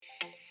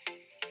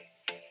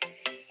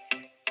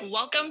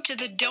Welcome to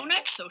the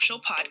Donut Social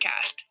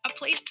Podcast, a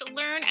place to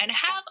learn and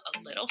have a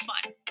little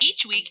fun.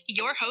 Each week,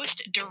 your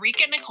host,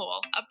 Dorica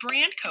Nicole, a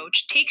brand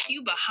coach, takes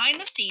you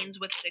behind the scenes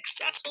with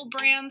successful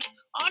brands,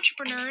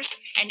 entrepreneurs,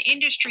 and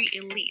industry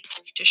elites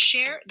to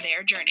share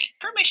their journey.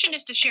 Her mission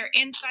is to share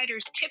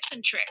insiders' tips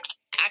and tricks,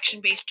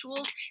 action-based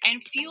tools,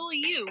 and fuel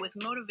you with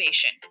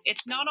motivation.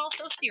 It's not all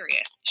so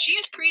serious. She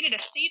has created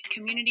a safe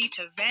community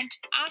to vent,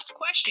 ask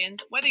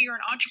questions, whether you're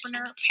an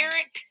entrepreneur,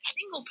 parent,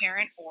 single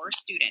parent, or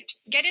student.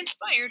 Get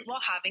inspired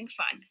while having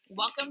fun.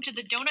 Welcome to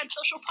the Donut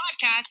Social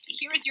Podcast.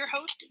 Here is your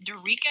host,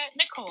 Dorica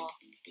Nicole.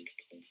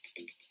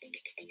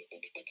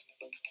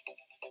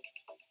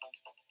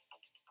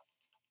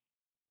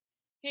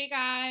 Hey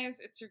guys,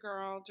 it's your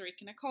girl,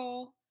 Dorica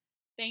Nicole.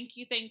 Thank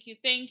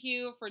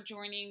you for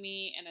joining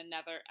me in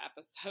another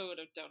episode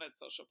of Donut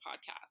Social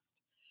Podcast.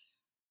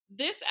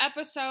 This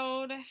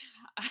episode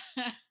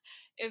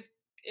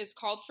is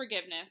called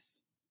Forgiveness.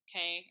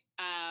 Okay,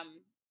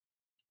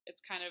 it's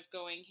kind of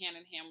going hand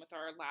in hand with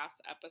our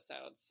last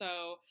episode.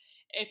 So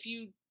if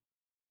you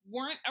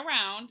weren't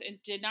around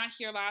and did not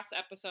hear last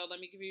episode, let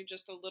me give you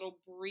just a little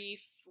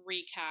brief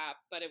recap.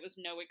 But it was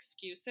no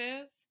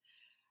excuses.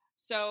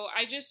 So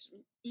I just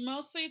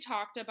mostly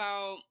talked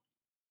about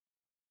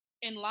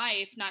in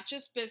life, not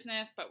just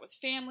business, but with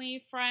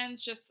family,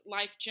 friends, just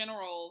life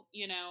general,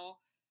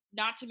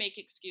 not to make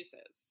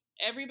excuses.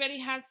 Everybody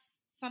has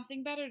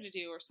something better to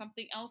do or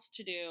something else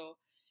to do.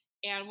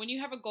 And when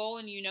you have a goal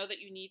and you know that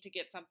you need to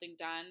get something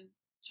done,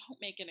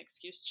 don't make an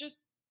excuse.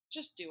 Just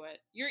do it.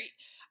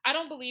 I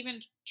don't believe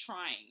in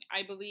trying.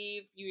 I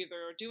believe you either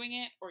are doing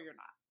it or you're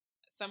not.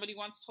 Somebody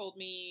once told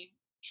me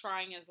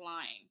trying is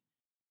lying.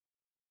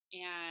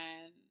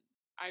 And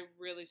I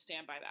really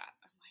stand by that.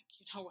 I'm like,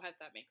 you know what?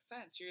 That makes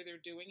sense. You're either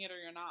doing it or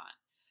you're not.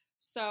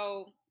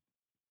 So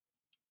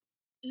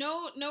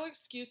no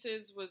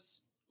excuses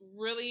was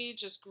really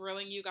just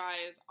grilling you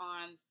guys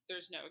on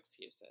there's no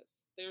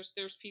excuses.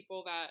 There's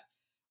people that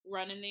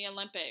run in the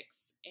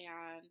Olympics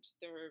and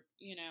they're,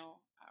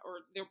 or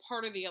they're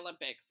part of the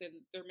Olympics and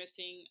they're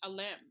missing a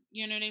limb.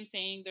 You know what I'm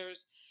saying?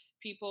 There's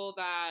people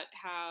that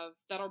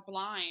are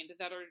blind,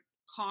 that are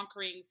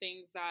conquering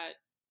things that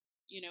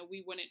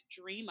we wouldn't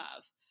dream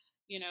of,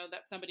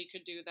 that somebody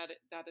could do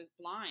that is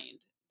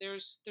blind.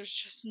 There's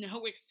just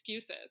no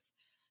excuses.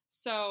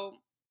 So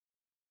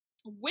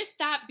with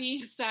that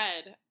being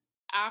said,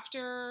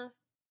 after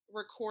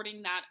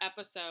recording that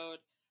episode,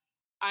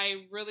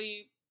 I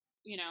really,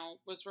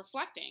 was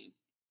reflecting.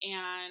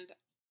 And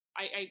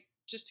I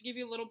just to give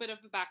you a little bit of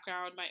a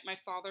background, my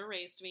father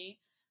raised me.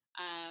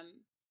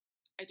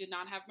 I did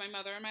not have my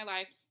mother in my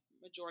life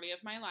majority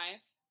of my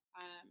life.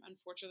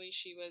 Unfortunately,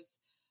 she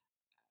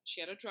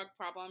had a drug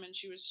problem and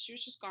she was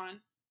just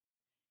gone.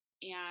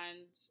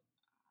 And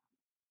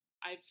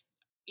I've,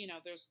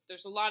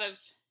 there's a lot of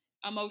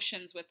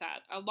emotions with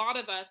that.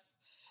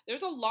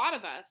 There's a lot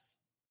of us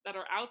that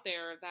are out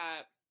there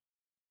that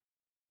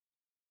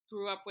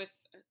grew up with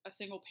a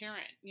single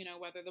parent,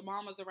 whether the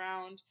mom was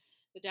around,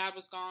 the dad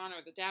was gone,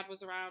 or the dad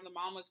was around, the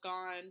mom was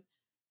gone.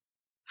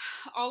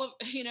 All of,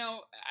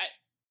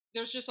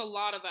 there's just a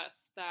lot of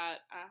us that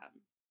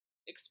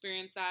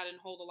experience that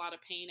and hold a lot of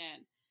pain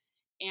in.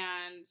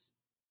 And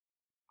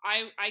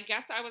I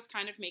guess I was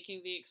kind of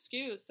making the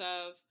excuse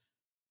of,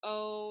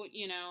 oh,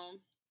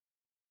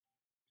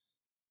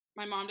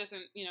 my mom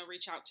doesn't,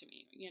 reach out to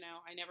me.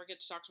 I never get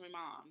to talk to my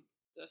mom,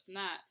 this and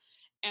that.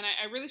 And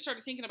I really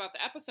started thinking about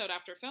the episode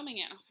after filming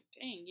it. And I was like,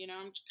 dang,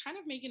 I'm kind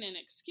of making an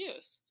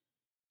excuse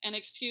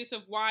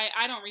of why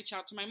I don't reach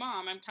out to my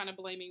mom. I'm kind of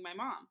blaming my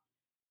mom.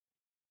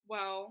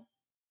 Well,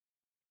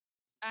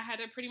 I had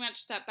to pretty much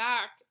step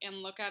back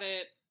and look at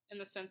it in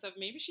the sense of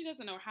maybe she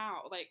doesn't know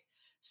how. Like,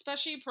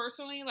 especially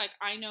personally, like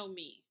I know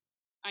me.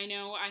 I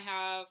know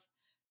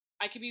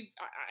I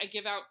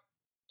give out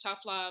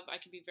tough love. I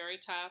can be very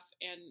tough,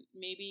 and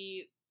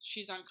maybe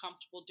she's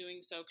uncomfortable doing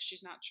so because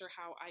she's not sure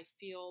how I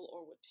feel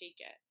or would take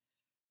it.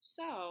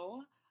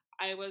 So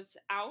I was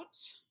out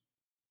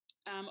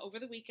over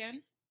the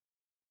weekend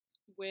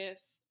with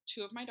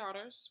two of my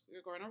daughters. We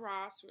were going to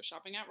Ross. We were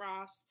shopping at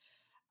Ross.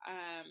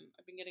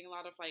 I've been getting a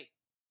lot of like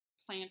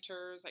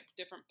planters, like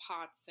different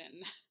pots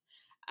and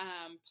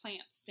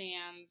plant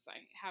stands.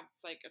 I have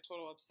like a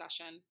total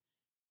obsession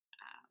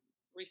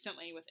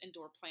recently with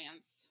indoor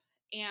plants.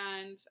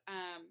 And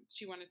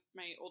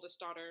my oldest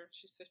daughter,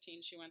 she's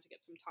 15, she wanted to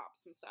get some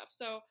tops and stuff.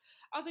 So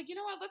I was like, you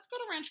know what, let's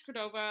go to Rancho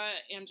Cordova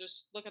and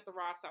just look at the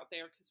Ross out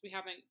there because we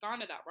haven't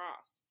gone to that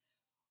Ross.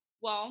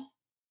 Well,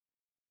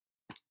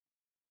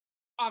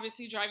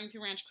 obviously driving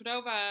through Rancho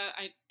Cordova,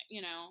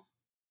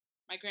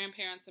 my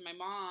grandparents and my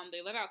mom, they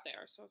live out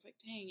there. So I was like,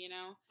 dang,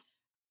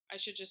 I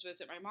should just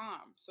visit my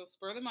mom. So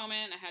spur of the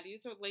moment, I had to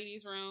use the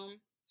ladies' room.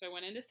 So I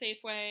went into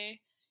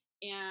Safeway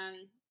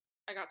and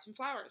I got some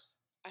flowers.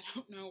 I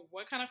don't know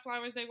what kind of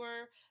flowers they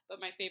were,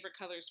 but my favorite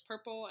color is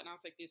purple. And I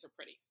was like, these are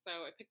pretty.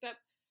 So I picked up,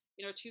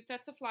 two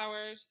sets of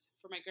flowers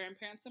for my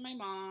grandparents and my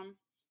mom.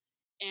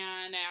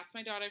 And I asked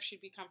my daughter if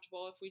she'd be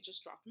comfortable if we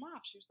just dropped them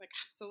off. She was like,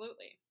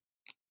 absolutely.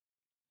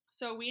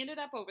 So we ended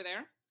up over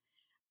there.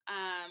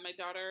 My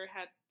daughter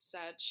had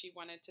said she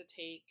wanted to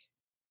take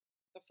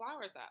the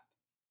flowers up,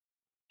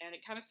 and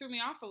it kind of threw me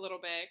off a little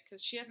bit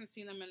because she hasn't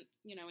seen them in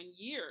in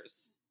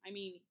years. I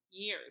mean,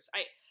 years.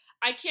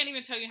 I can't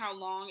even tell you how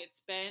long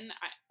it's been.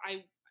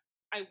 I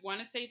want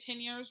to say 10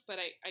 years, but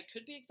I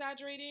could be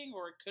exaggerating,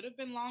 or it could have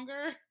been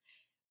longer.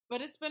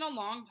 But it's been a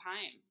long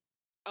time.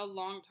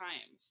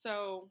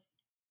 So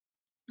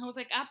I was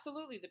like,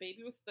 absolutely. The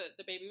baby was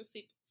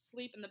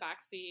sleep in the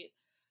back seat.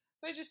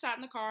 So I just sat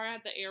in the car. I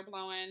had the air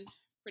blowing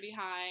pretty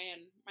high,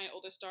 and my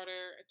oldest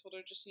daughter, I told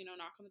her just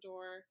knock on the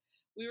door.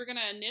 We were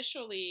gonna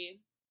initially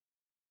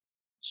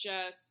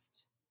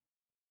just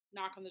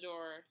knock on the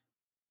door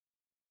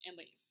and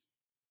leave,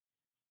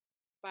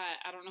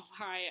 but I don't know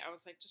why. I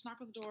was like, just knock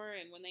on the door,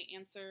 and when they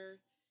answer,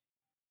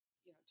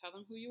 tell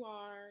them who you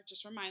are.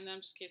 Just remind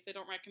them, just in case they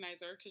don't recognize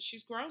her, because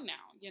she's grown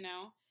now,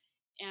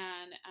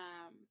 and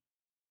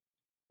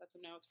let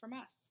them know it's from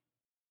us.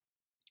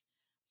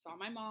 Saw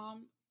my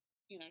mom.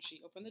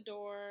 She opened the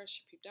door.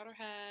 She peeped out her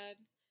head.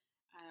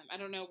 I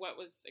don't know what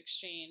was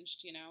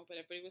exchanged, but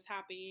everybody was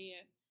happy,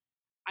 and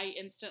I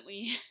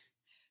instantly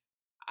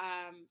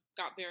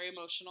got very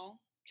emotional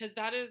because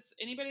that is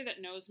anybody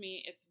that knows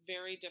me. It's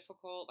very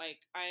difficult. Like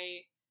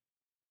I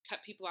cut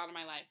people out of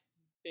my life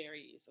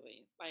very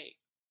easily. Like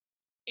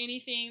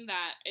anything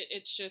that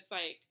it's just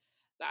like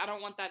I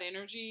don't want that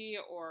energy,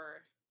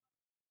 or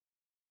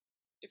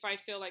if I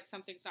feel like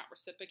something's not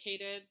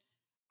reciprocated,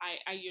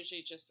 I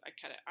usually just I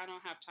cut it. I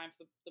don't have time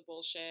for the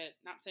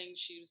bullshit. Not saying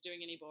she was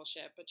doing any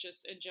bullshit, but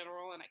just in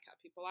general, and I cut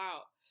people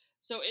out.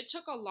 So it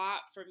took a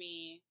lot for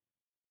me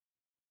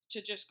to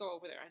just go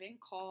over there. I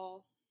didn't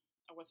call.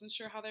 I wasn't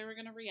sure how they were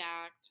going to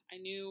react. I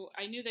knew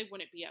they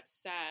wouldn't be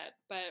upset,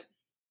 but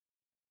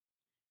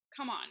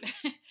come on.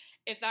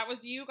 If that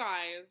was you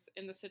guys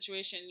in the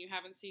situation, you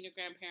haven't seen your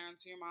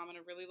grandparents or your mom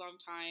in a really long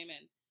time,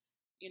 and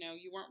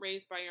you weren't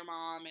raised by your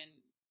mom,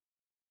 and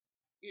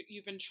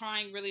you've been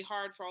trying really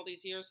hard for all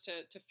these years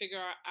to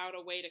figure out a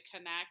way to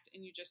connect,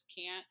 and you just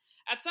can't.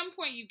 At some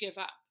point you give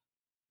up,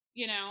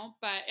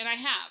 but and I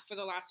have for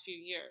the last few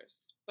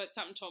years, but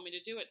something told me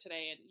to do it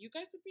today, and you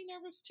guys would be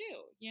nervous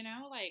too,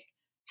 like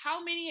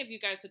how many of you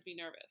guys would be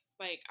nervous?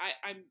 Like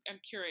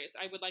I'm curious.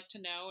 I would like to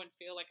know and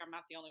feel like I'm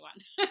not the only one.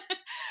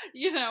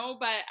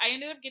 But I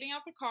ended up getting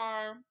out the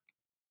car,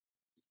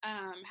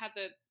 had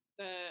the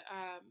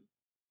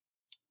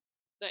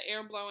the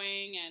air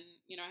blowing, and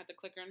I had the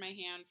clicker in my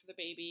hand for the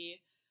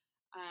baby.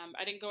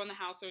 I didn't go in the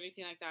house or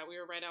anything like that. We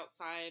were right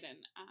outside, and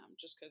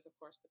just because, of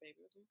course, the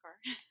baby was in the car.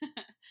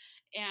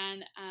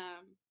 And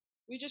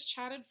we just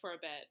chatted for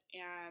a bit.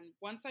 And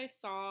once I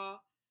saw,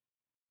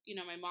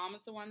 my mom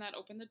was the one that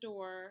opened the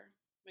door.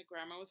 My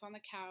grandma was on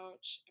the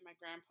couch, and my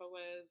grandpa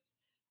was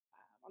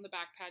on the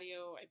back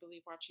patio, I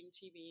believe, watching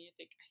TV.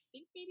 I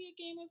think maybe a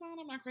game was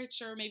on. I'm not quite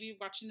sure. Maybe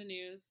watching the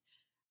news.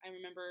 I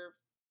remember,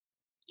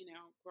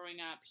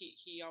 growing up,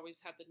 he always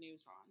had the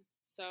news on.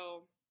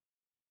 So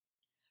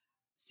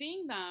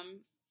seeing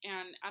them,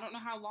 and I don't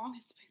know how long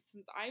it's been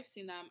since I've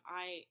seen them,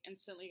 I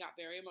instantly got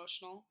very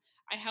emotional.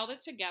 I held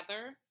it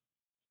together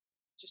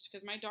just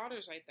because my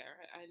daughter's right there.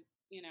 And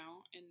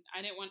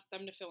I didn't want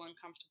them to feel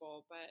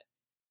uncomfortable, but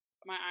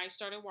my eyes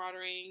started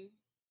watering,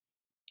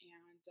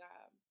 and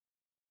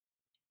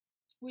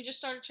we just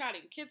started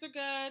chatting. Kids are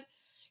good,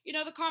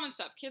 the common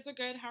stuff. Kids are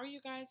good. How are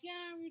you guys?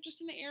 Yeah, we were just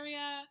in the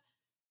area,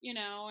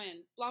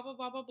 and blah blah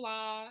blah blah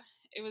blah.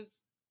 It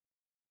was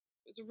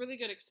a really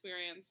good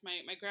experience.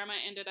 My grandma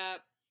ended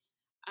up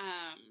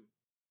um,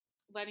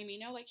 letting me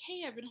know, like,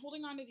 hey, I've been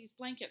holding on to these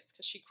blankets,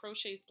 because she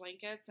crochets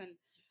blankets, and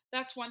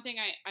that's one thing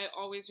I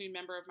always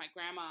remember of my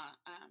grandma,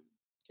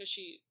 because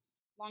she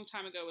long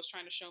time ago was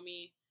trying to show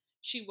me.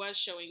 She was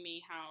showing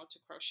me how to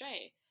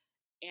crochet,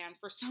 and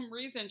for some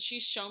reason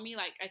she's shown me,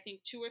 like, I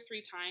think 2 or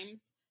 3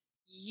 times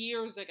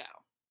years ago.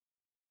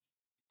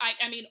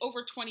 I mean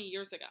over 20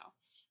 years ago,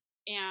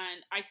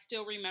 and I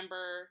still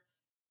remember.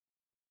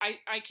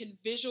 I can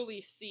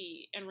visually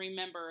see and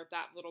remember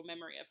that little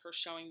memory of her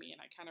showing me, and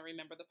I kind of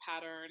remember the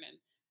pattern, and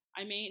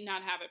I may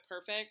not have it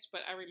perfect,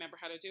 but I remember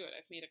how to do it.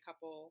 I've made a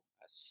couple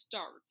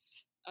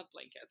starts of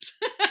blankets.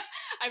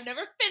 I've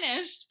never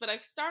finished, but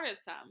I've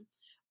started some.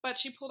 But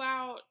she pulled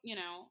out,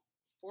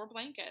 4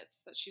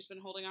 blankets that she's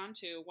been holding on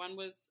to. One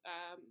was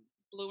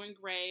blue and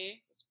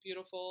gray. It was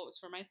beautiful. It was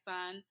for my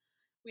son.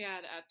 We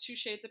had 2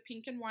 shades of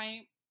pink and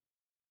white,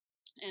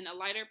 and a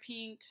lighter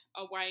pink,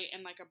 a white,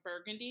 and like a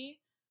burgundy.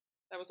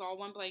 That was all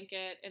one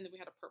blanket, and then we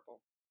had a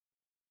purple.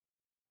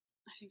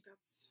 I think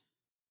that's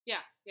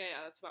yeah.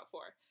 That's about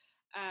 4.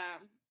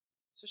 Um,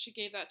 so she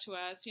gave that to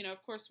us.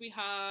 Of course, we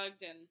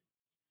hugged, and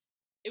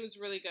it was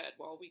really good.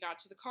 Well, we got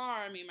to the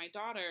car, me and my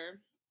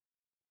daughter,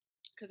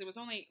 because it was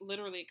only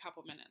literally a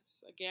couple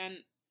minutes.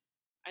 Again,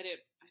 I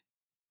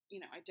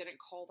didn't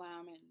call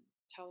them and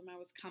tell them I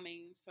was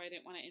coming, so I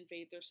didn't want to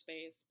invade their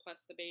space.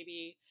 Plus, the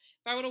baby,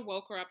 if I would have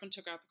woke her up and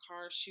took her out the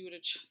car, she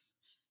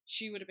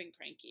would have been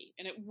cranky,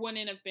 and it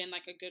wouldn't have been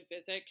like a good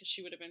visit, because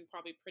she would have been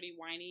probably pretty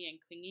whiny and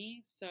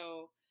clingy.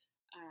 So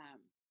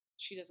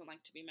she doesn't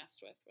like to be messed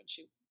with when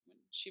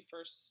she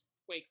first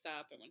wakes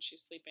up and when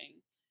she's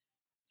sleeping.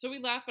 So we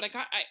left, but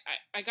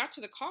I got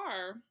to the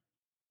car,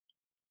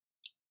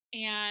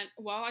 and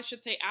well, I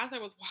should say, as I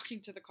was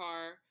walking to the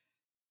car,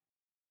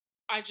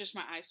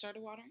 my eyes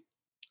started watering.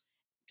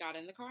 Got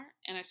in the car,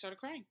 and I started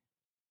crying.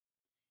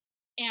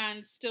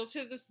 And still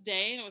to this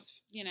day, and it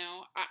was,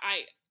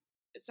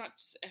 it's not,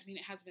 I mean,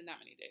 it hasn't been that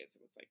many days.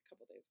 It was like a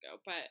couple days ago,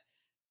 but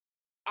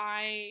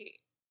I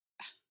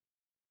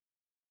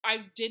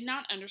I did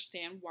not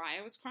understand why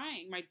I was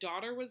crying. My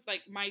daughter was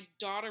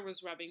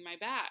rubbing my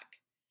back.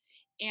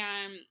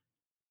 And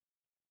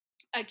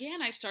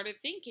again, I started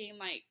thinking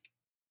like,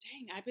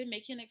 dang, I've been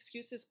making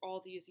excuses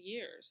all these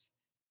years.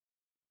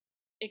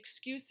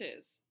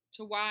 Excuses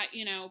to why,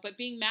 but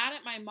being mad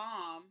at my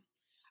mom,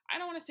 I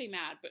don't want to say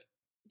mad,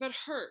 but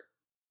hurt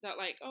that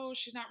like, oh,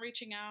 she's not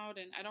reaching out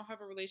and I don't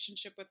have a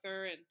relationship with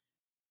her, and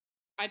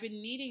I've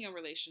been needing a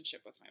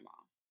relationship with my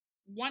mom,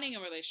 wanting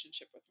a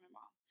relationship with my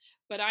mom.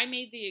 But I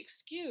made the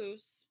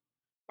excuse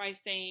by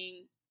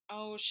saying,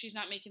 oh, she's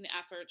not making the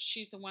effort.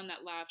 She's the one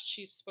that left.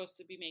 She's supposed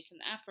to be making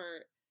the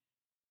effort.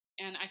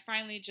 And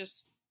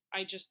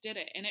I just did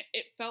it. And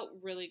it felt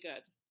really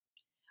good.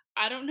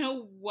 I don't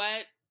know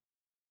what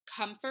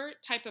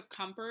type of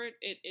comfort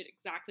it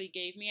exactly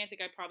gave me. I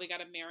think I probably got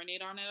to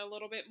marinate on it a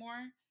little bit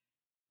more.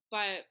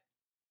 But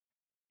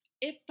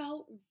it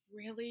felt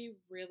really,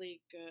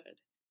 really good.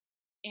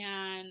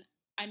 And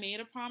I made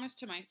a promise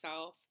to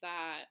myself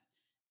that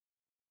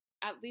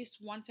at least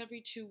once every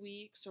 2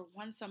 weeks or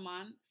once a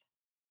month,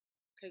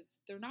 because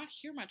they're not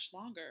here much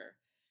longer,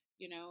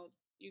 you know,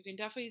 you can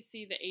definitely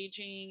see the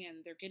aging and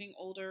they're getting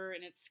older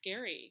and it's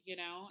scary,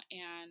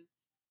 and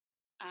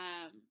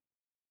um,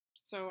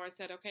 so I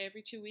said, okay,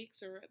 every 2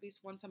 weeks or at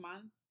least once a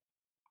month,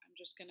 I'm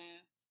just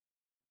gonna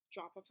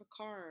drop off a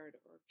card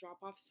or drop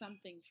off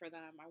something for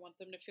them. I want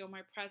them to feel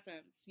my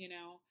presence,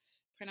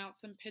 print out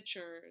some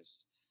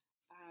pictures,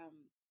 um,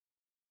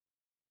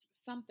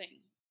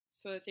 something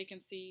so that they can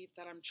see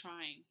that I'm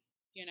trying,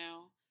 you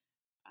know.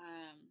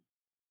 Um,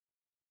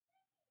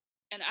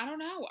 and I don't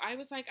know. I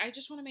was like, I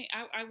just want to make.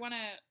 I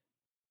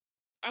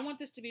want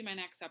this to be my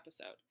next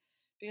episode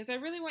because I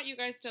really want you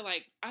guys to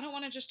like. I don't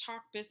want to just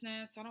talk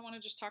business. I don't want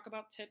to just talk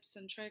about tips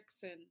and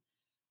tricks, and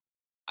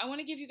I want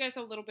to give you guys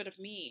a little bit of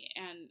me.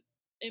 And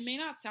it may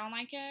not sound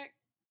like it,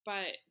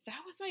 but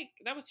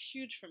that was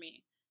huge for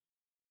me.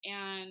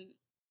 And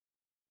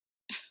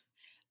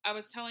I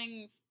was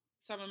telling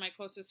some of my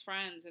closest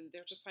friends, and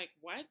they're just like,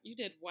 "What? You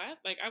did what?"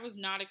 Like I was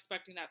not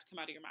expecting that to come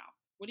out of your mouth.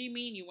 What do you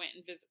mean you went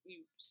and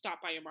you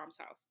stopped by your mom's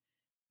house?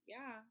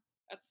 Yeah,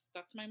 that's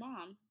my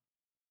mom.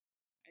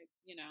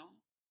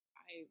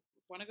 I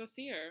want to go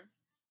see her.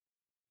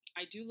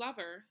 I do love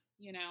her,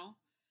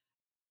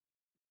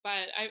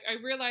 but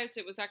I realized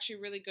it was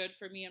actually really good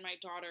for me and my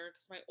daughter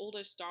because my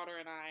oldest daughter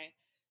and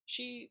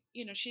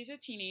she's a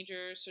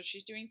teenager, so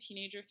she's doing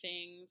teenager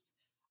things.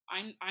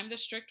 I'm the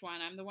strict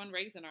one. I'm the one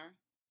raising her.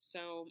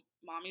 So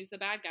mommy's the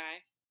bad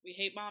guy. We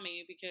hate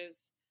mommy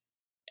because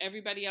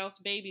everybody else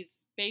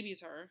babies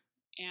her,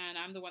 and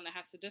I'm the one that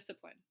has to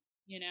discipline,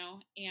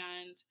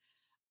 and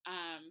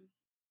um,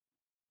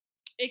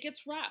 it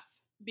gets rough.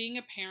 Being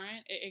a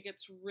parent, it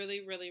gets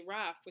really, really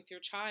rough with your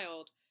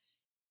child.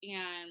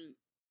 And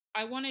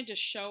I wanted to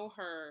show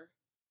her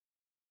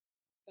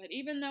that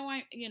even though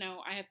I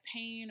have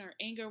pain or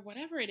anger,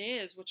 whatever it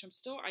is, which I'm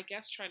still, I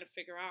guess, trying to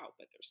figure out,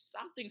 but there's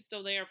something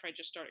still there if I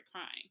just started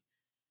crying.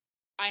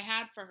 I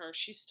had for her,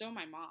 she's still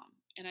my mom,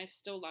 and I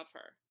still love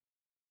her.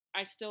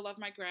 I still love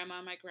my grandma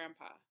and my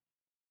grandpa.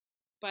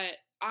 But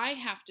I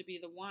have to be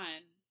the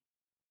one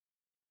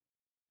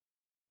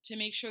to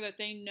make sure that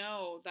they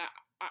know that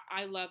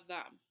I love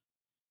them,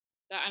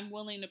 that I'm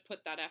willing to put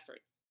that effort,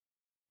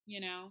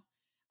 you know?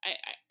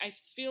 I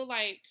feel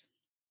like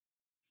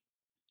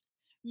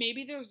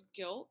maybe there's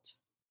guilt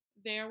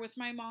there with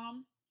my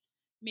mom,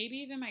 maybe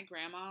even my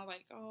grandma,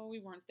 like, oh, we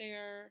weren't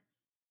there,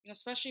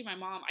 especially my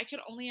mom. I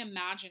could only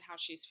imagine how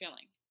she's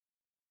feeling,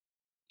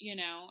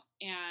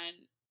 and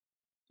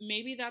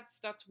maybe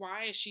that's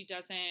why she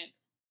doesn't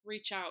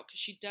reach out because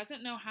she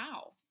doesn't know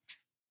how.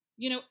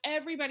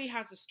 Everybody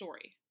has a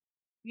story,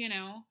 you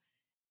know,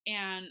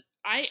 and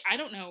I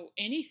don't know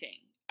anything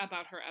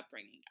about her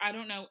upbringing. I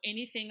don't know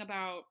anything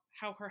about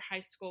how her high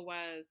school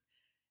was,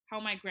 how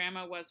my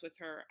grandma was with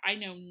her. I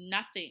know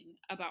nothing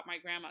about my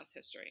grandma's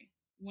history.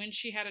 When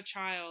she had a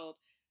child,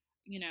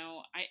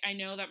 I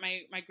know that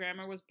my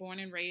grandma was born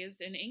and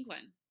raised in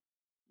England.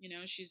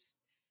 She's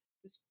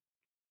this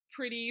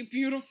pretty,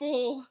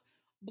 beautiful,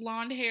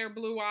 blonde hair,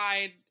 blue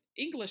eyed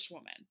English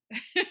woman,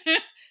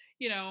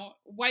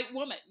 white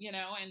woman,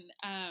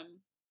 and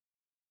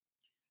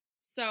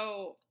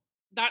so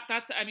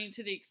that's, I mean,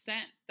 to the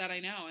extent that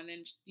I know. And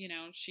then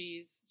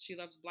she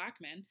loves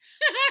black men.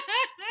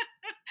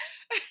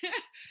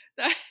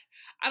 that,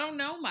 I don't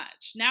know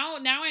much now.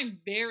 I'm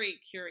very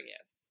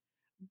curious,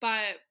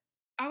 but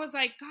I was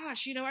like,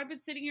 gosh, I've been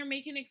sitting here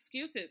making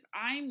excuses.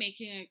 I'm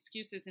making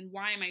excuses, and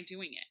why am I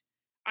doing it?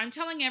 I'm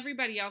telling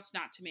everybody else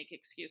not to make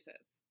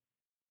excuses,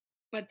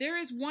 but there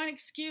is one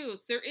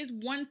excuse, there is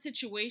one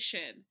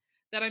situation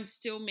that I'm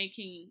still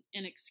making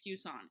an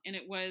excuse on, and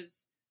it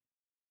was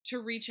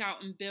to reach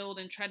out and build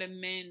and try to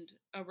mend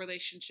a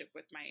relationship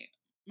with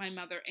my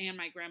mother and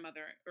my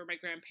grandmother or my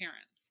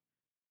grandparents,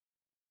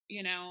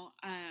 you know.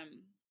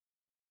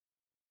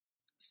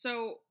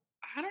 So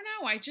I don't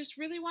know, I just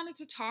really wanted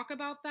to talk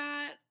about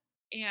that,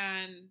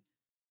 and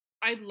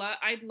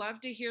I'd love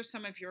to hear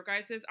some of your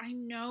guys's. I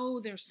know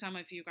there's some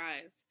of you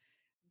guys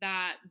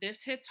that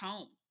this hits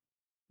home.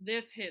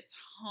 This hits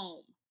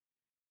home,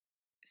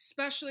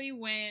 especially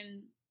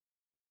when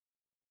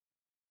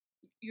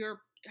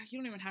you're you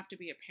don't even have to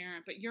be a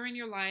parent, but you're in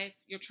your life,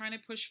 you're trying to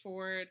push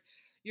forward.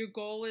 Your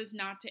goal is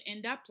not to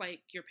end up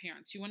like your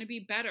parents. You want to be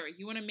better.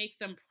 You want to make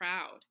them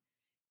proud,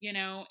 you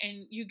know,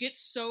 and you get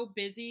so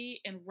busy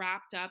and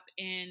wrapped up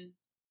in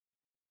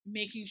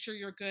making sure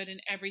you're good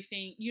and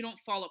everything. You don't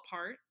fall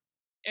apart.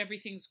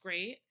 Everything's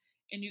great.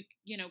 And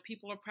you know,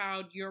 people are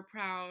proud, you're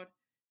proud,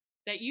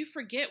 that you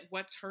forget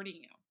what's hurting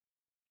you.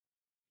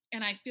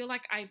 And I feel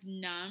like I've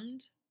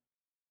numbed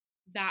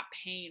that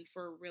pain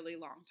for a really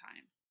long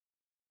time.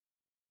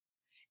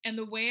 And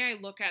the way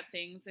I look at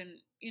things, and,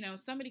 you know,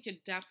 somebody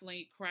could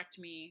definitely correct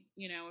me,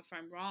 you know, if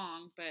I'm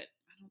wrong, but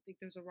I don't think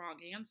there's a wrong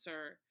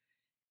answer,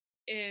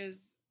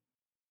 is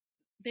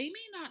they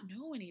may not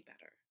know any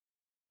better.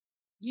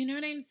 You know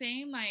what I'm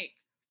saying? Like,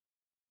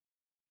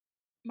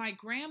 my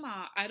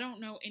grandma, I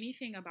don't know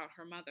anything about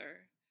her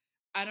mother.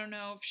 I don't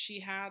know if she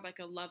had like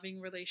a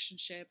loving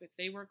relationship, if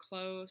they were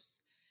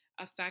close,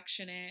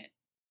 affectionate,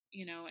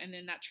 you know, and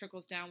then that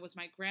trickles down. Was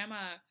my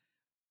grandma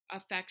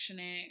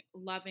affectionate,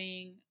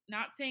 loving?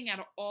 Not saying at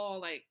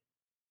all like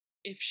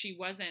if she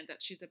wasn't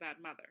that she's a bad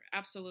mother.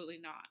 Absolutely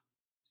not.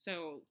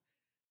 So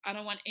I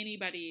don't want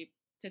anybody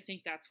to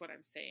think that's what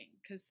I'm saying,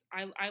 because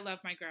I love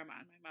my grandma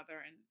and my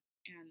mother,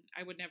 and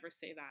I would never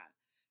say that.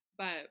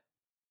 But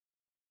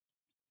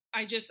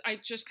I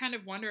just kind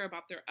of wonder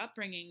about their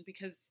upbringing,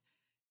 because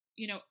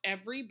you know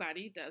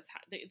everybody does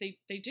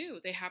they do,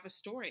 they have a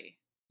story,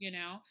 you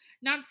know.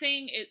 Not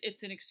saying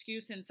it's an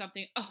excuse and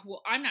something, oh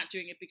well, I'm not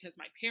doing it because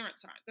my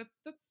parents aren't.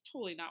 That's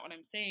totally not what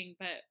I'm saying.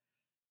 But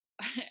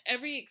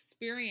every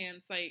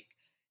experience, like,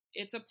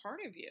 it's a part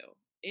of you.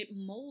 It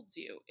molds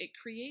you, it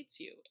creates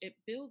you, it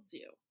builds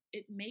you,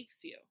 it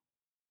makes you,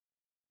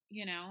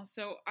 you know.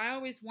 So I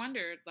always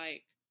wondered,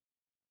 like,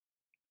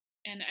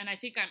 and I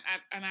think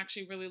I'm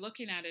actually really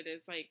looking at it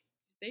as like,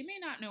 they may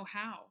not know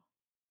how.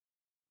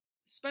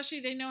 Especially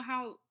they know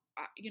how,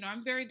 you know,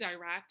 I'm very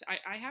direct.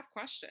 I have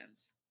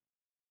questions,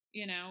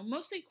 you know,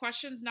 mostly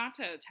questions not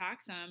to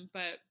attack them,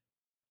 but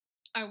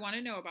I want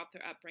to know about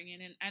their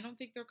upbringing, and I don't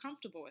think they're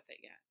comfortable with it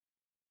yet.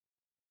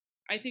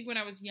 I think when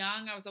I was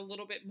young, I was a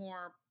little bit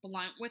more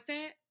blunt with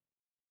it.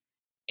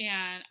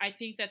 And I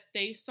think that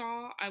they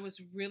saw I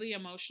was really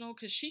emotional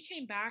because she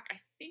came back. I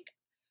think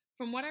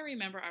from what I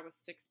remember, I was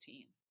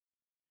 16.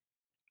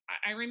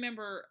 I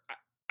remember,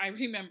 I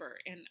remember,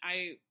 and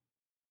I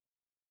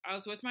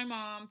was with my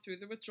mom through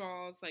the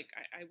withdrawals. Like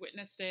I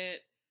witnessed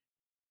it,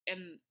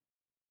 and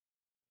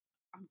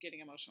I'm getting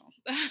emotional.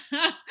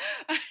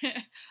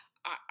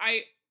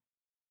 I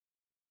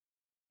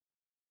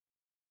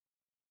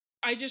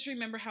I just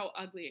remember how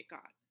ugly it got.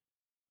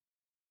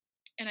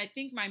 And I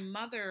think my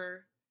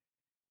mother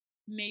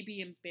may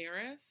be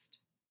embarrassed,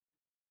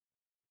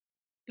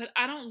 but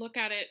I don't look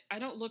at it, I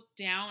don't look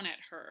down at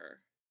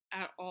her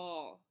at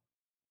all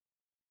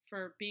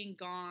for being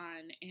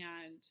gone,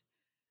 and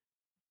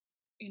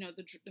you know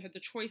the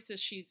choices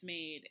she's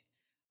made.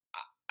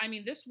 I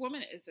mean, this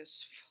woman is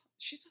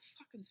she's a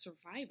fucking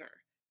survivor.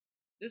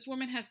 This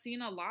woman has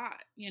seen a lot,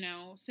 you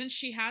know, since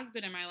she has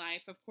been in my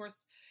life. Of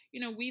course,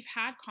 you know, we've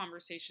had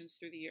conversations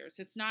through the years.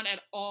 It's not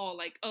at all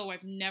like, oh,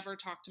 I've never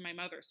talked to my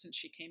mother since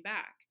she came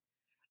back.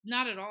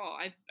 Not at all.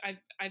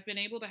 I've been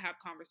able to have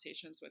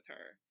conversations with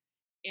her,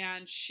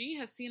 and she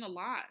has seen a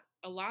lot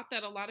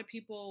that a lot of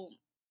people,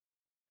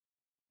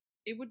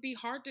 it would be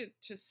hard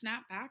to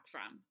snap back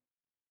from.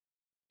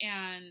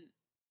 And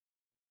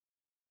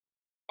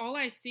all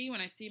I see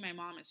when I see my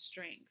mom is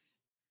strength,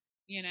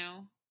 you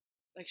know?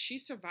 Like, she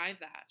survived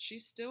that.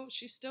 She's still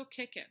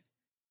kicking.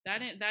 That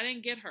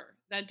didn't get her.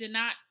 That did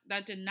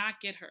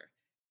not get her.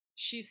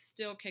 She's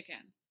still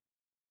kicking.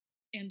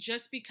 And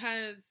just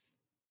because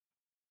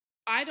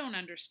I don't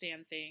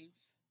understand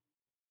things,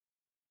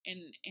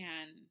 and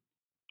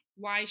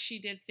why she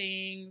did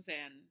things,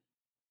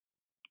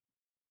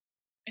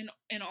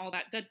 and all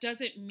that, that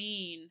doesn't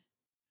mean,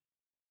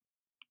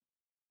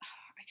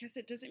 I guess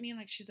it doesn't mean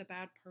like she's a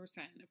bad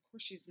person. Of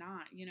course she's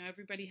not. You know,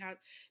 everybody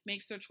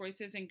makes their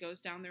choices and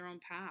goes down their own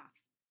path.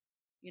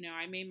 You know,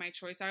 I made my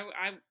choice.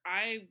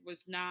 I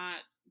was not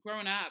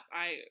growing up.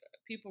 I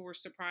People were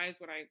surprised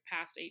when I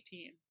passed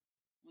 18.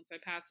 Once I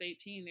passed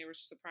 18, they were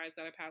surprised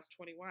that I passed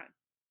 21.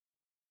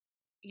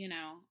 You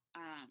know,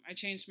 I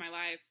changed my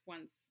life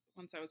once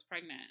I was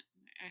pregnant.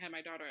 I had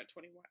my daughter at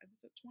 21.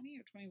 Was it 20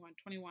 or 21?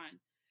 21.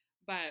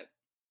 But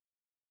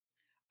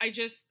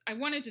I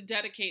wanted to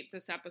dedicate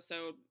this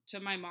episode to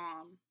my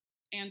mom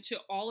and to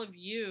all of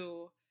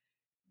you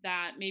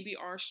that maybe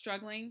are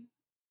struggling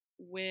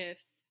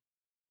with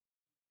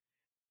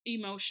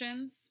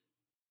emotions,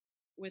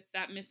 with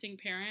that missing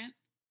parent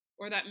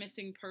or that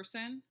missing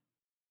person.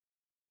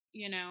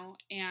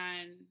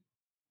 and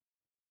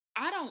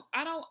I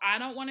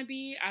don't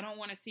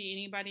want to see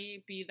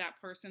anybody be that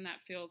person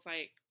that feels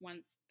like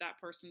once that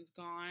person's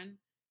gone,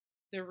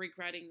 they're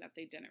regretting that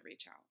they didn't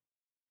reach out.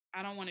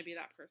 I don't want to be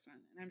that person,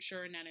 and I'm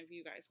sure none of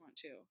you guys want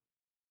to.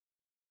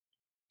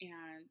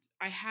 And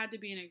I had to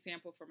be an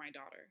example for my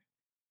daughter,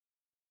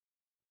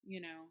 you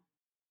know,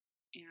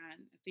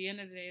 and at the end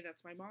of the day,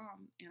 that's my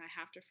mom, and I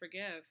have to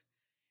forgive.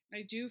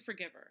 I do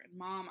forgive her. And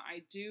mom,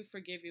 I do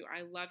forgive you.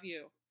 I love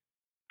you.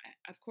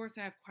 Of course,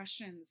 I have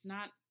questions,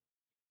 not,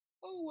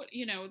 oh,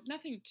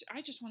 nothing.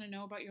 I just want to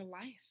know about your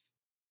life.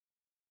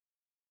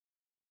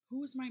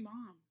 Who is my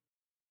mom?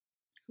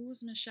 Who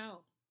is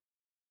Michelle?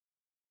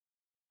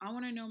 I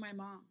want to know my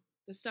mom.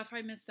 The stuff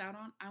I missed out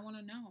on, I want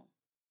to know.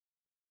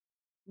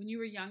 When you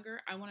were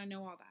younger, I want to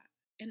know all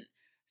that. And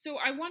so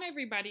I want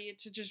everybody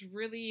to just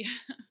really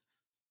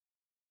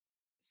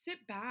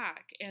sit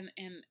back and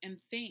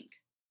think,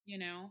 you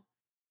know,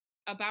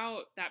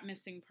 about that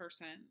missing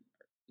person,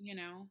 you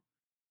know,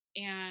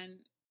 and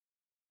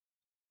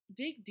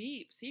dig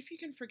deep. See if you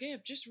can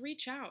forgive. Just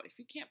reach out. If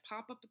you can't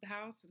pop up at the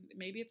house and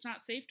maybe it's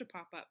not safe to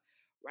pop up,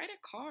 write a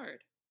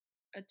card,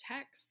 a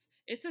text.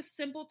 It's a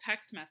simple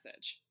text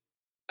message.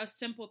 A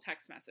simple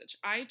text message.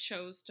 I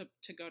chose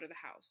to go to the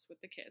house with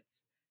the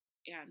kids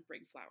and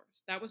bring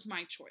flowers. That was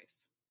my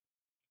choice.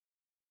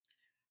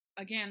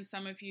 Again,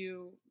 some of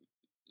you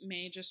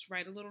may just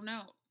write a little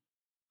note,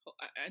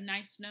 a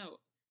nice note,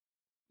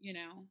 you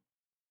know,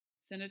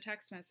 send a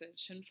text message,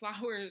 send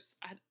flowers,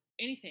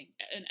 anything,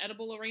 an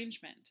edible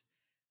arrangement.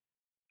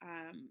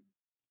 I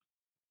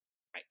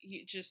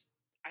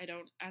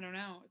don't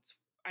know.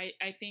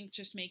 I think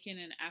just making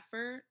an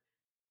effort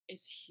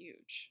is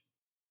huge,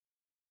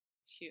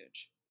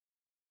 huge.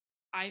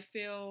 I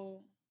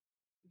feel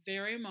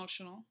very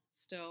emotional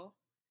still,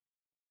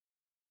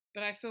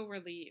 but I feel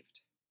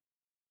relieved.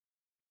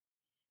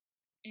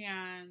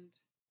 And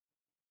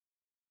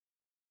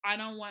I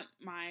don't want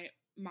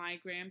my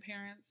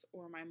grandparents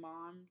or my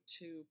mom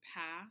to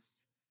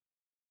pass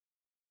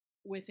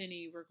with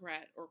any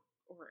regret or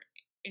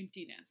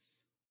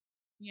emptiness,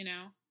 you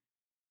know?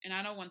 And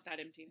I don't want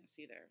that emptiness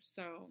either.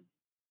 So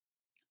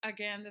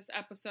again, this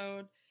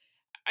episode,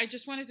 I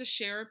just wanted to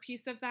share a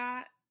piece of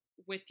that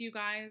with you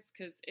guys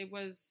cuz it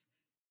was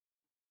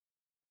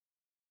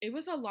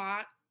a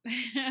lot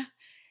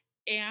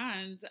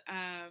and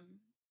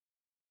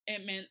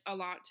it meant a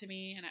lot to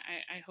me, and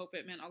I hope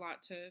it meant a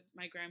lot to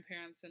my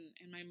grandparents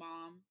and my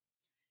mom.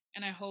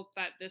 And I hope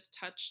that this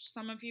touched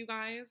some of you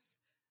guys,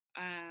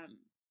 um,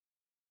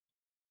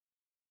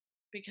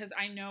 because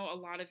I know a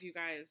lot of you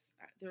guys.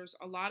 There's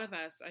a lot of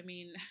us. I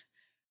mean,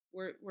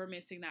 we're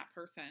missing that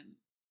person,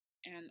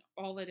 and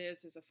all it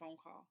is a phone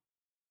call.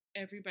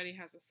 Everybody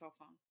has a cell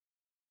phone,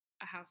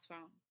 a house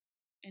phone,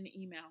 an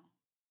email,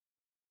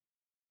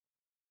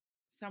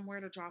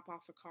 somewhere to drop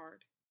off a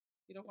card.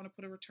 You don't want to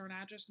put a return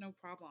address? No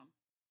problem.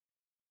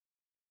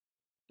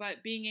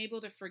 But being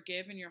able to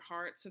forgive in your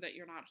heart so that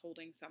you're not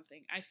holding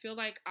something. I feel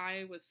like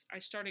I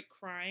started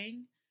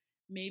crying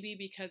maybe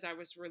because I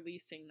was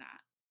releasing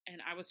that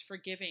and I was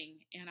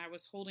forgiving and I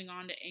was holding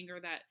on to anger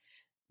that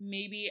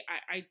maybe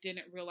I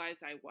didn't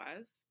realize I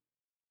was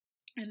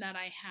and that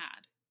I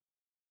had.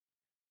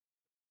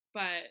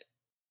 But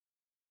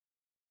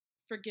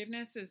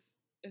forgiveness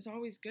is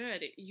always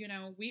good. You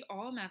know, we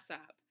all mess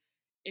up.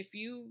 If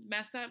you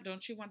mess up,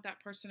 don't you want that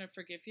person to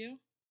forgive you?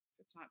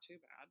 It's not too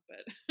bad,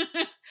 but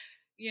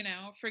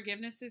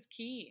forgiveness is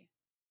key.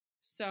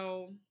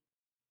 So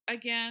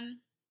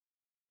again,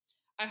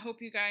 I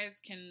hope you guys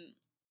can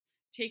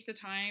take the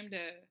time to,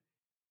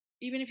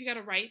 even if you got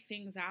to write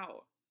things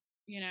out,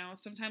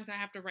 sometimes I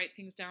have to write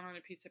things down on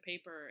a piece of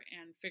paper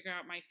and figure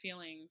out my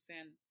feelings.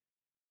 And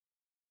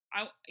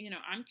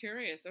I'm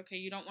curious. Okay,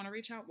 you don't want to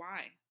reach out.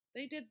 Why?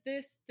 They did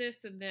this,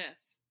 this, and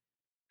this.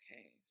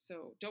 Okay,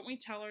 so don't we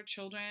tell our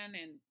children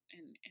and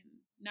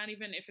not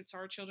even if it's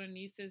our children,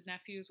 nieces,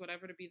 nephews,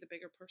 whatever, to be the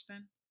bigger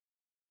person?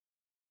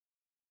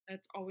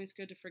 It's always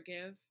good to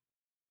forgive.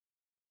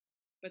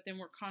 But then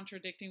we're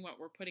contradicting what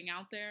we're putting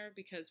out there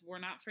because we're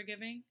not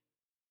forgiving.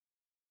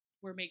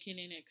 We're making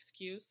an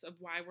excuse of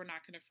why we're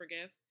not going to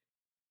forgive.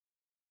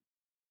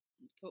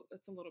 So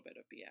it's a little bit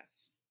of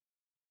BS,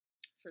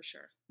 for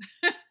sure.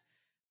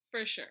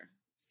 For sure.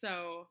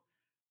 So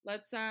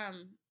let's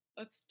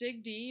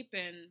dig deep,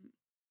 and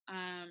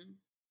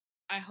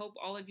I hope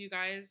all of you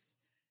guys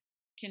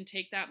can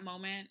take that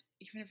moment,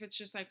 even if it's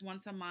just like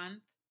once a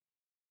month,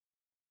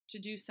 to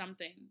do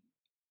something.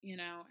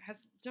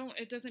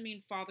 It doesn't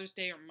mean Father's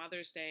Day or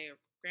Mother's Day or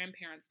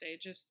Grandparents' Day.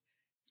 Just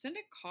send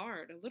a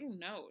card, a little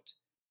note.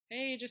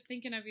 Hey, just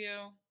thinking of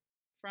you,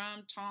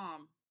 from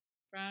Tom,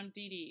 from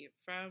Dee Dee,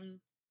 from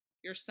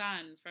your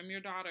son, from your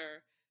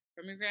daughter,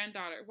 from your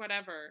granddaughter,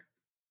 whatever.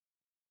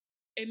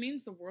 It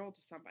means the world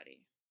to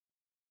somebody.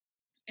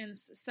 And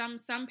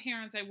some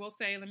parents, I will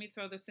say, let me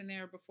throw this in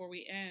there before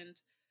we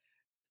end.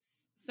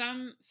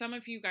 Some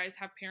of you guys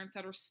have parents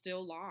that are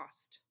still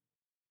lost,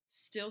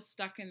 still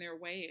stuck in their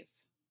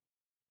ways.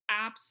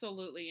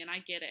 Absolutely, and I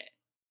get it.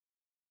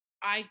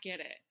 I get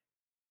it.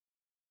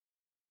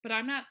 But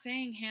I'm not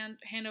saying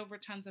hand over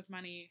tons of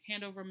money,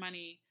 hand over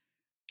money,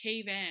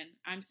 cave in.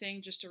 I'm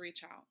saying just to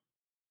reach out.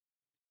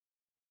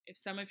 If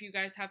some of you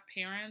guys have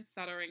parents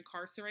that are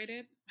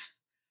incarcerated,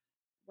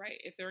 right,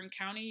 if they're in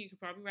county, you could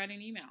probably write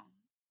an email.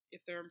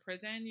 If they're in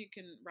prison, you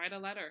can write a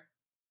letter.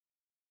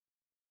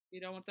 You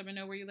don't want them to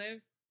know where you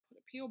live? Put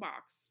a P.O.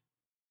 box.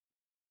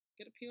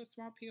 Get a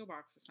small P.O.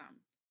 box or something.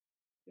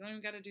 You don't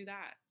even got to do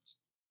that.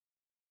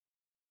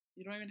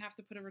 You don't even have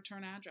to put a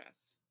return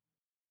address.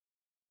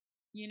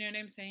 You know what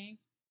I'm saying?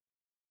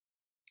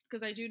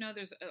 Because I do know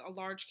there's a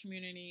large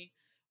community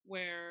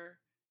where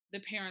the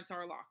parents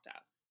are locked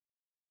up.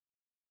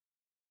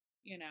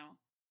 You know,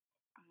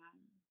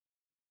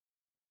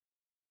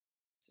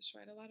 just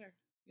write a letter.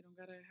 You don't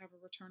got to have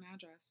a return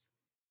address.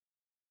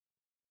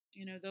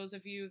 You know, those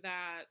of you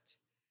that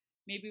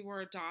maybe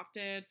were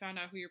adopted, found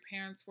out who your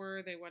parents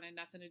were, they wanted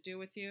nothing to do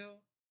with you.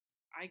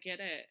 I get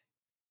it.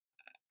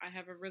 I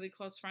have a really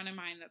close friend of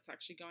mine that's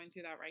actually going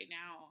through that right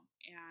now.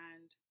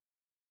 And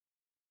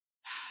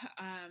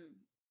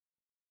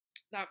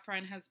that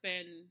friend has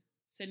been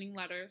sending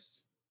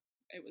letters.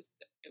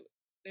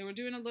 They were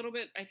doing a little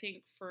bit, I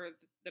think, for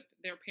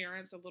their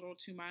parents, a little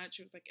too much.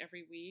 It was like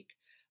every week,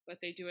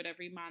 but they do it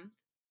every month.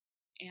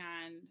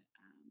 And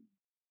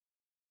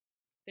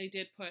they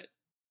did put,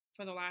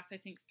 for the last, I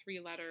think, 3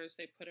 letters,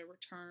 they put a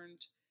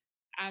returned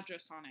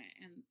address on it,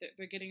 and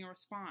they're getting a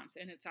response.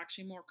 And it's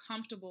actually more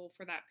comfortable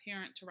for that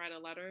parent to write a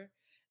letter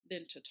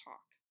than to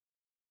talk.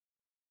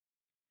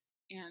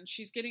 And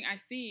I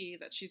see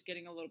that she's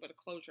getting a little bit of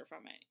closure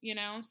from it, you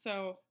know?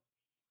 So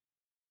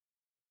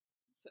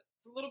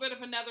it's a little bit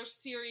of another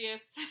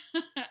serious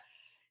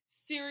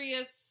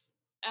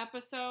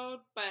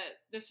episode, but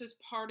this is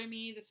part of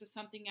me. This is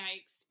something I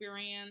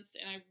experienced,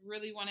 and I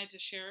really wanted to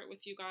share it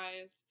with you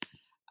guys.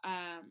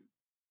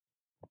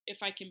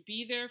 If I can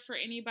be there for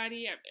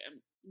anybody,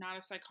 I'm not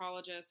a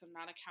psychologist, I'm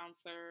not a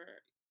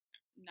counselor,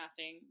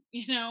 nothing,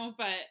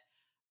 but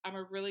I'm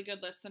a really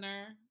good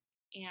listener,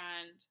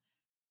 and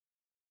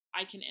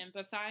I can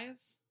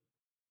empathize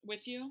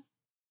with you,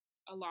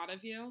 a lot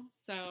of you.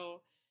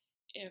 So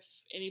if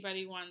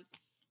anybody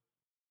wants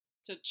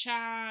to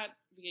chat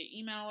via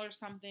email or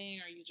something,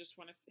 or you just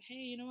want to say, hey,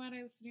 you know what,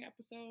 I listened to your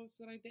episodes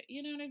that I did,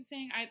 you know what I'm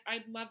saying?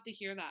 I'd love to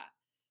hear that.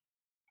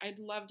 I'd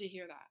love to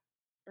hear that.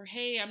 Or,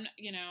 hey, I'm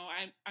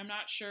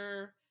not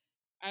sure.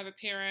 I have a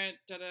parent,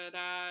 they're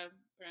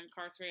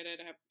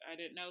incarcerated. I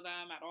didn't know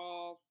them at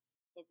all.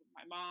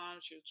 My mom,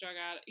 she was drug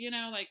addict,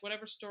 like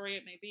whatever story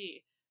it may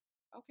be.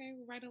 Okay,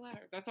 we'll write a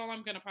letter. That's all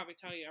I'm going to probably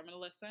tell you. I'm going to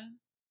listen.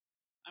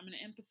 I'm going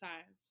to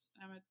empathize.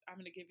 I'm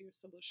going to give you a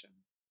solution.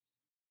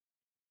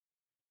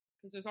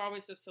 Because there's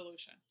always a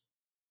solution.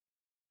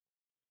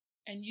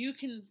 And you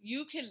can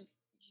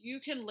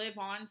live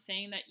on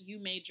saying that you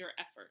made your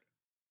effort.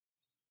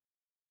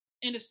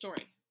 End of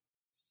story.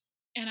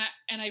 And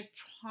I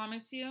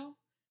promise you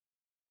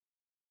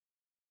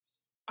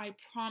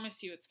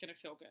it's going to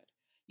feel good.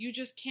 You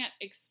just can't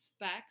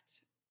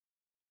expect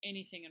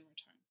anything in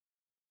return.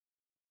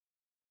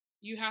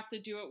 You have to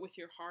do it with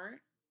your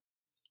heart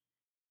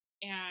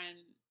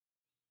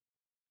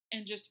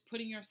and just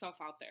putting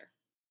yourself out there,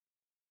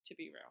 to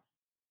be real.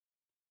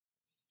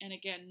 And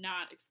again,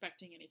 not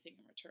expecting anything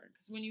in return.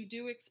 Because when you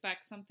do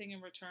expect something in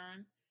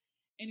return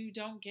and you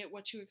don't get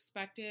what you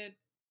expected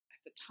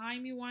at the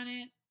time you want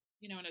it,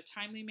 in a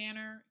timely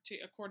manner,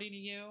 according to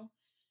you,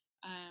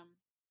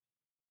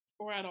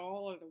 or at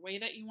all, or the way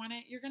that you want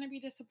it, you're going to be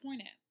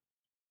disappointed.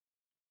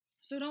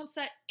 So don't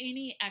set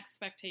any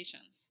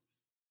expectations,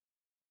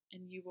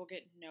 and you will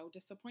get no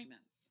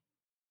disappointments.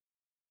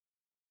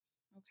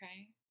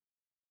 Okay?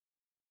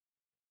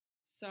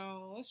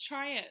 So let's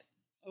try it.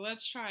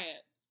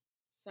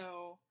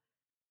 So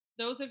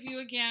those of you,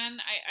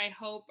 again, I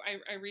hope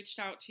I reached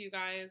out to you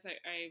guys.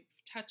 I've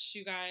touched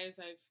you guys.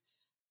 I've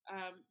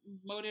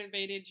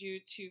motivated you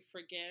to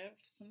forgive.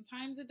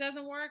 Sometimes it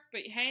doesn't work,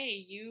 but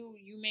hey, you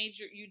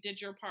did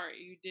your part.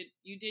 You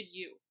did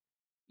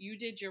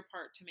your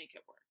part to make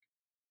it work.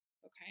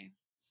 Okay?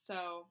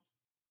 So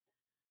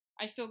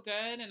I feel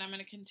good, and I'm going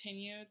to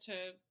continue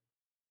to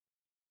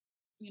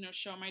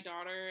show my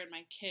daughter and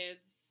my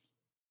kids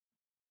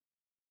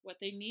what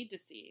they need to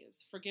see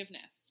is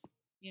forgiveness,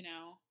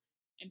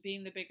 and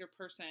being the bigger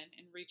person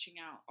and reaching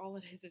out. All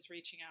it is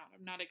reaching out.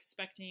 I'm not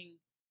expecting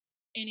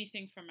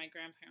anything from my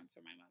grandparents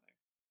or my mother.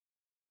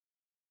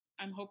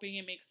 I'm hoping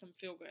it makes them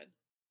feel good,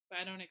 but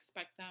I don't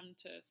expect them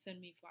to send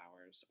me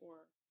flowers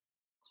or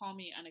call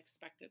me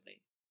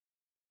unexpectedly.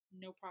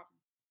 No problem.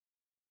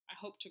 I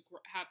hope to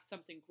have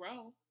something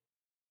grow,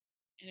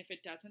 and if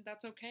it doesn't,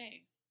 that's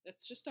okay.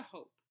 That's just a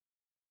hope.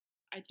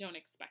 I don't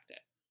expect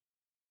it.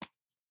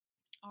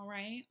 All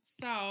right,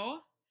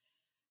 so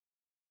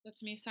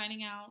that's me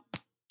signing out.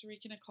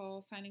 Darika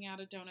Nicole signing out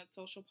of Donut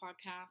Social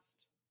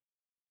Podcast.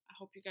 I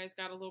hope you guys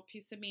got a little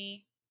piece of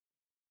me,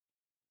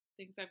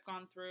 things I've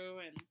gone through,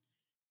 and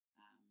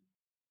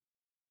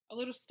a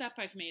little step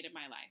I've made in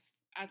my life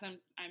as I'm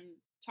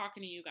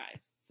talking to you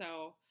guys.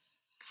 So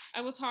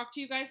I will talk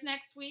to you guys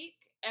next week.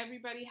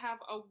 Everybody have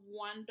a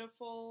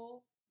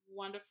wonderful,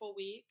 wonderful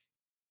week.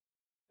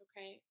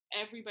 Okay.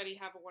 Everybody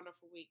have a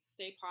wonderful week.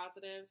 Stay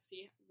positive.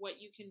 See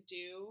what you can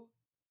do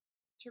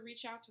to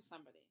reach out to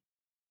somebody,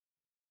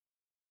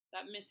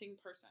 that missing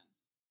person.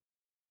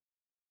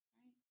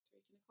 All right.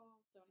 Drake and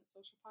Nicole, Donut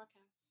Social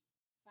Podcast.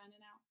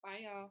 Signing out.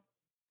 Bye, y'all.